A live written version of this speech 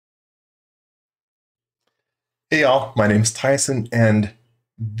Hey y'all, my name's Tyson, and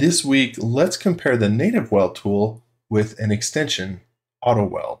this week let's compare the native weld tool with an extension,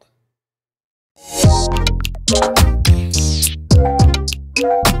 AutoWeld.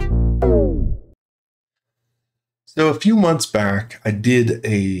 So a few months back, I did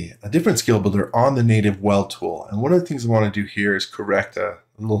a different skill builder on the native weld tool, and one of the things I want to do here is correct a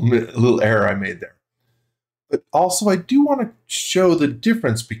little error I made there. But also I do want to show the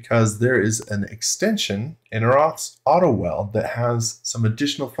difference because there is an extension in our AutoWeld that has some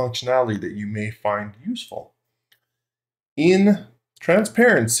additional functionality that you may find useful. In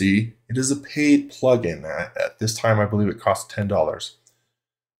transparency, it is a paid plugin. At this time, I believe it costs $10.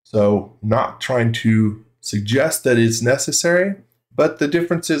 So not trying to suggest that it's necessary, but the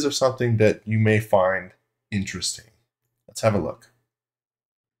differences are something that you may find interesting. Let's have a look.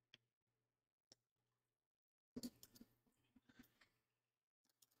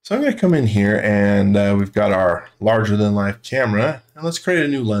 So I'm going to come in here and we've got our larger than life camera, and let's create a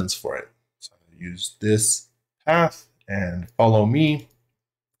new lens for it. So I'm going to use this path and follow me,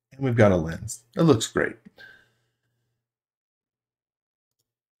 and we've got a lens. It looks great.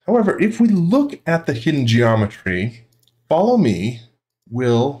 However, if we look at the hidden geometry, follow me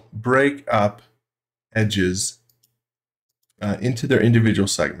will break up edges into their individual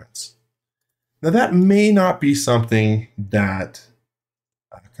segments. Now that may not be something that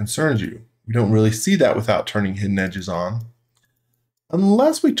concerns you. We don't really see that without turning hidden edges on,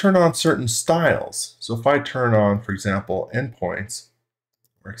 unless we turn on certain styles. So if I turn on, for example, endpoints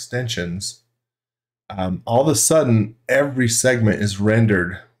or extensions, all of a sudden every segment is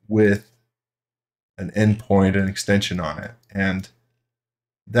rendered with an endpoint and extension on it, and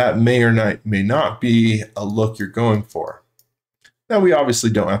that may or may not be a look you're going for. Now we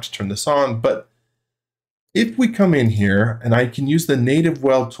obviously don't have to turn this on, but if we come in here and I can use the native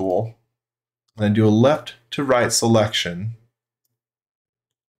weld tool and I do a left to right selection,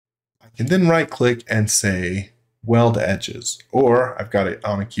 I can then right click and say weld edges, or I've got it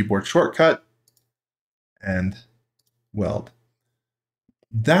on a keyboard shortcut and weld.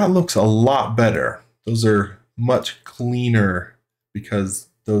 That looks a lot better. Those are much cleaner because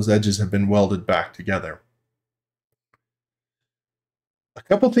those edges have been welded back together. A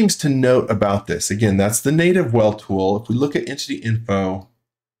couple things to note about this. Again, that's the native weld tool. If we look at entity info,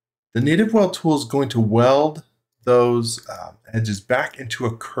 the native weld tool is going to weld those edges back into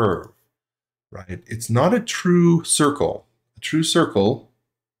a curve, right? It's not a true circle. A true circle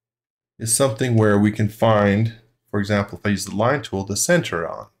is something where we can find, for example, if I use the line tool, the center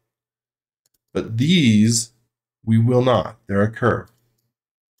on. But these, we will not. They're a curve.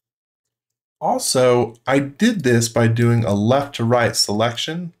 Also, I did this by doing a left to right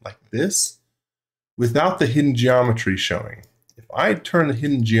selection like this without the hidden geometry showing. If I turn the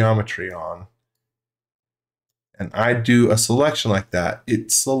hidden geometry on and I do a selection like that,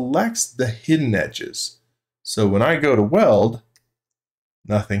 it selects the hidden edges. So when I go to weld,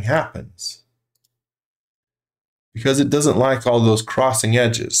 nothing happens because it doesn't like all those crossing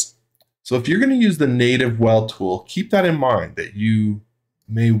edges. So if you're going to use the native weld tool, keep that in mind that you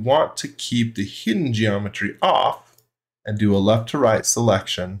may want to keep the hidden geometry off and do a left to right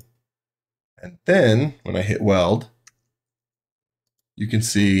selection. And then when I hit weld, you can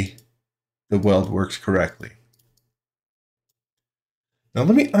see the weld works correctly. Now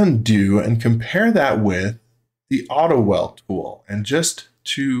let me undo and compare that with the AutoWeld tool. And just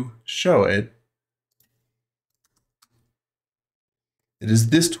to show it, it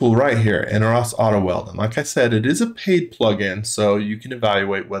is this tool right here, NRS AutoWeld. And like I said, it is a paid plugin, so you can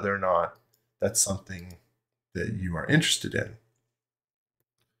evaluate whether or not that's something that you are interested in.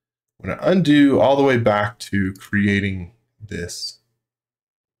 I'm going to undo all the way back to creating this.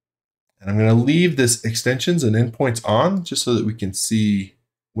 And I'm going to leave this extensions and endpoints on just so that we can see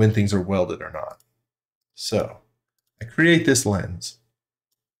when things are welded or not. So I create this lens,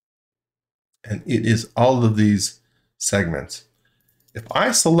 and it is all of these segments. If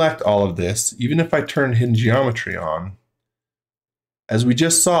I select all of this, even if I turn hidden geometry on, as we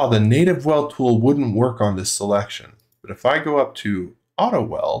just saw, the native weld tool wouldn't work on this selection. But if I go up to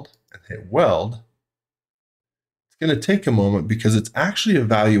AutoWeld and hit weld, it's going to take a moment because it's actually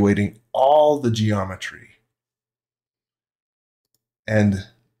evaluating all the geometry. And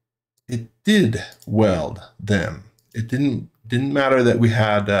it did weld them. It didn't matter that we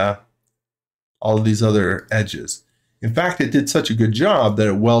had all of these other edges. In fact, it did such a good job that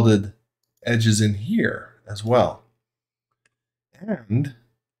it welded edges in here as well. And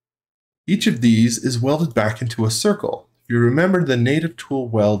each of these is welded back into a circle. If you remember, the native tool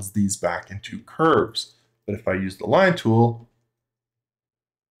welds these back into curves. But if I use the line tool,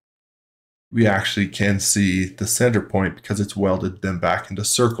 we actually can see the center point because it's welded them back into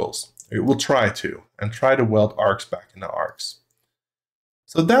circles. It will try to weld arcs back into arcs.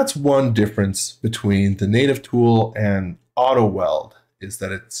 So that's one difference between the native tool and AutoWeld, is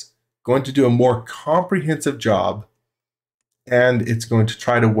that it's going to do a more comprehensive job, and it's going to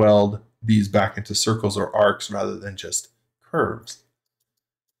try to weld these back into circles or arcs rather than just curves.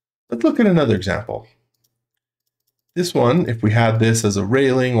 Let's look at another example. This one, if we had this as a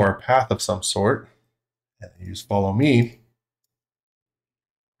railing or a path of some sort, and use follow me,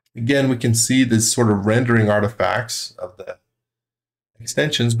 again, we can see this sort of rendering artifacts of the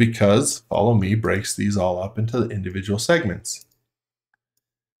extensions because follow me breaks these all up into the individual segments.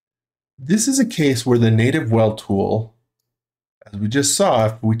 This is a case where the native weld tool, as we just saw,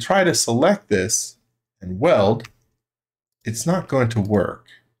 if we try to select this and weld, it's not going to work.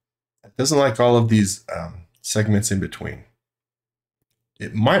 It doesn't like all of these segments in between.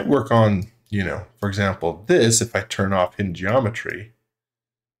 It might work on, for example, this, if I turn off hidden geometry,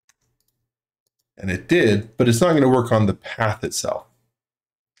 and it did, but it's not going to work on the path itself.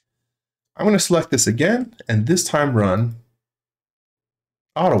 I'm going to select this again, and this time run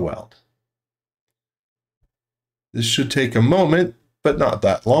AutoWeld. This should take a moment, but not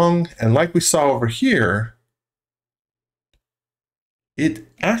that long. And like we saw over here, it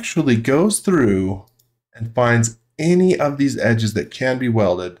actually goes through and finds any of these edges that can be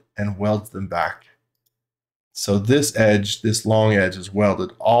welded and welds them back. So this edge, this long edge, is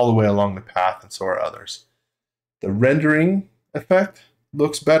welded all the way along the path, and so are others. The rendering effect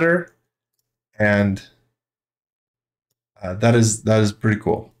looks better, and that is pretty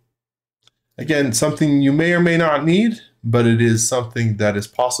cool. Again, something you may or may not need, but it is something that is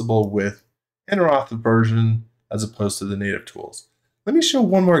possible with Interauth version as opposed to the native tools. Let me show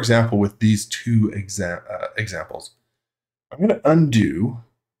one more example with these two examples. I'm going to undo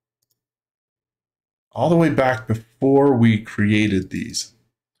all the way back before we created these.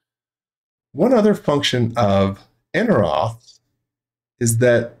 One other function of Interauth is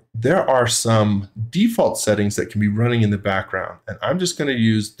that there are some default settings that can be running in the background, and I'm just going to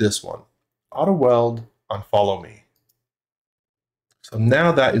use this one, AutoWeld on follow me. So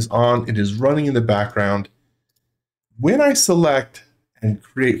now that is on, it is running in the background. When I select and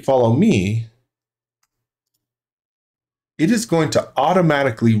create follow me, it is going to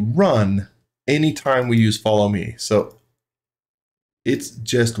automatically run anytime we use follow me. So it's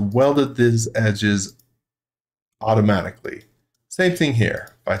just welded these edges automatically. Same thing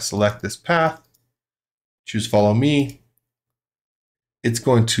here. If I select this path, choose follow me, it's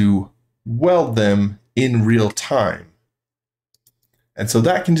going to weld them in real time. And so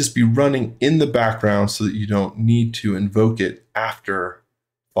that can just be running in the background so that you don't need to invoke it after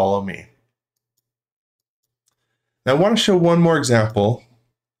follow me. Now I want to show one more example,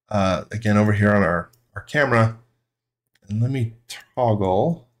 again over here on our camera. And let me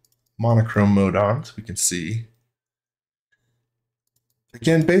toggle monochrome mode on so we can see.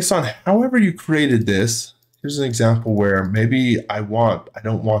 Again, based on however you created this, here's an example where maybe I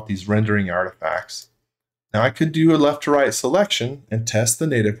don't want these rendering artifacts. Now I could do a left to right selection and test the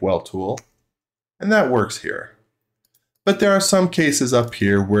native weld tool, and that works here. But there are some cases up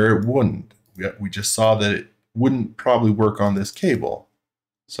here where it wouldn't. We just saw that it wouldn't probably work on this cable.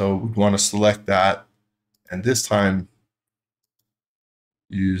 So we want to select that, and this time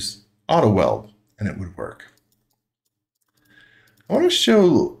use AutoWeld, and it would work. I want to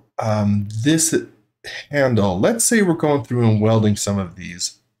show this handle. Let's say we're going through and welding some of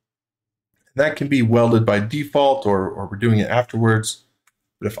these. That can be welded by default or we're doing it afterwards.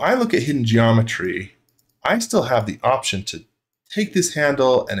 But if I look at hidden geometry, I still have the option to take this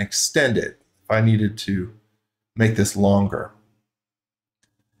handle and extend it if I needed to make this longer.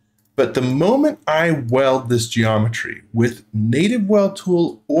 But the moment I weld this geometry with native weld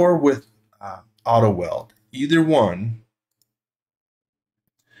tool or with AutoWeld, either one,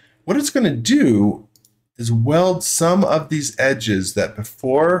 what it's going to do is weld some of these edges that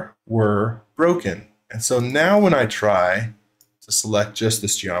before were broken. And so now when I try to select just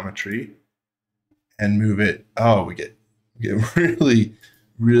this geometry and move it, oh, we get really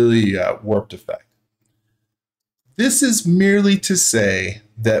warped effect. This is merely to say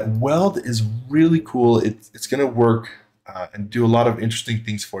that Weld is really cool. It's going to work and do a lot of interesting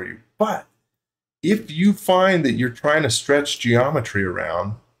things for you. But if you find that you're trying to stretch geometry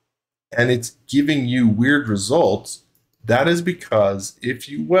around and it's giving you weird results, that is because if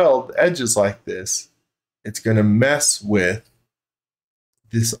you weld edges like this, it's going to mess with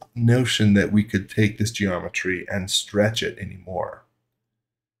this notion that we could take this geometry and stretch it anymore.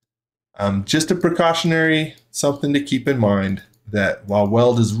 Just a precautionary, something to keep in mind that while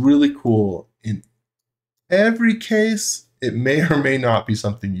Weld is really cool, in every case, it may or may not be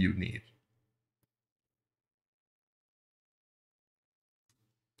something you need.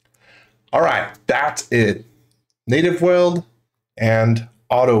 All right, that's it. Native Weld and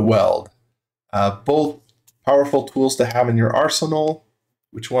AutoWeld. Both powerful tools to have in your arsenal.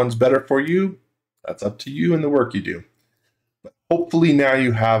 Which one's better for you? That's up to you and the work you do. But hopefully now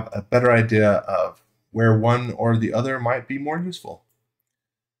you have a better idea of where one or the other might be more useful.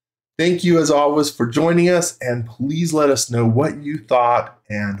 Thank you as always for joining us, and please let us know what you thought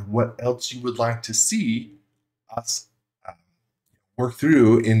and what else you would like to see us work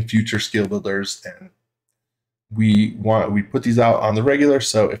through in future skill builders. And we put these out on the regular,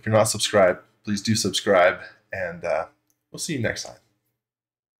 so if you're not subscribed, please do subscribe, and we'll see you next time.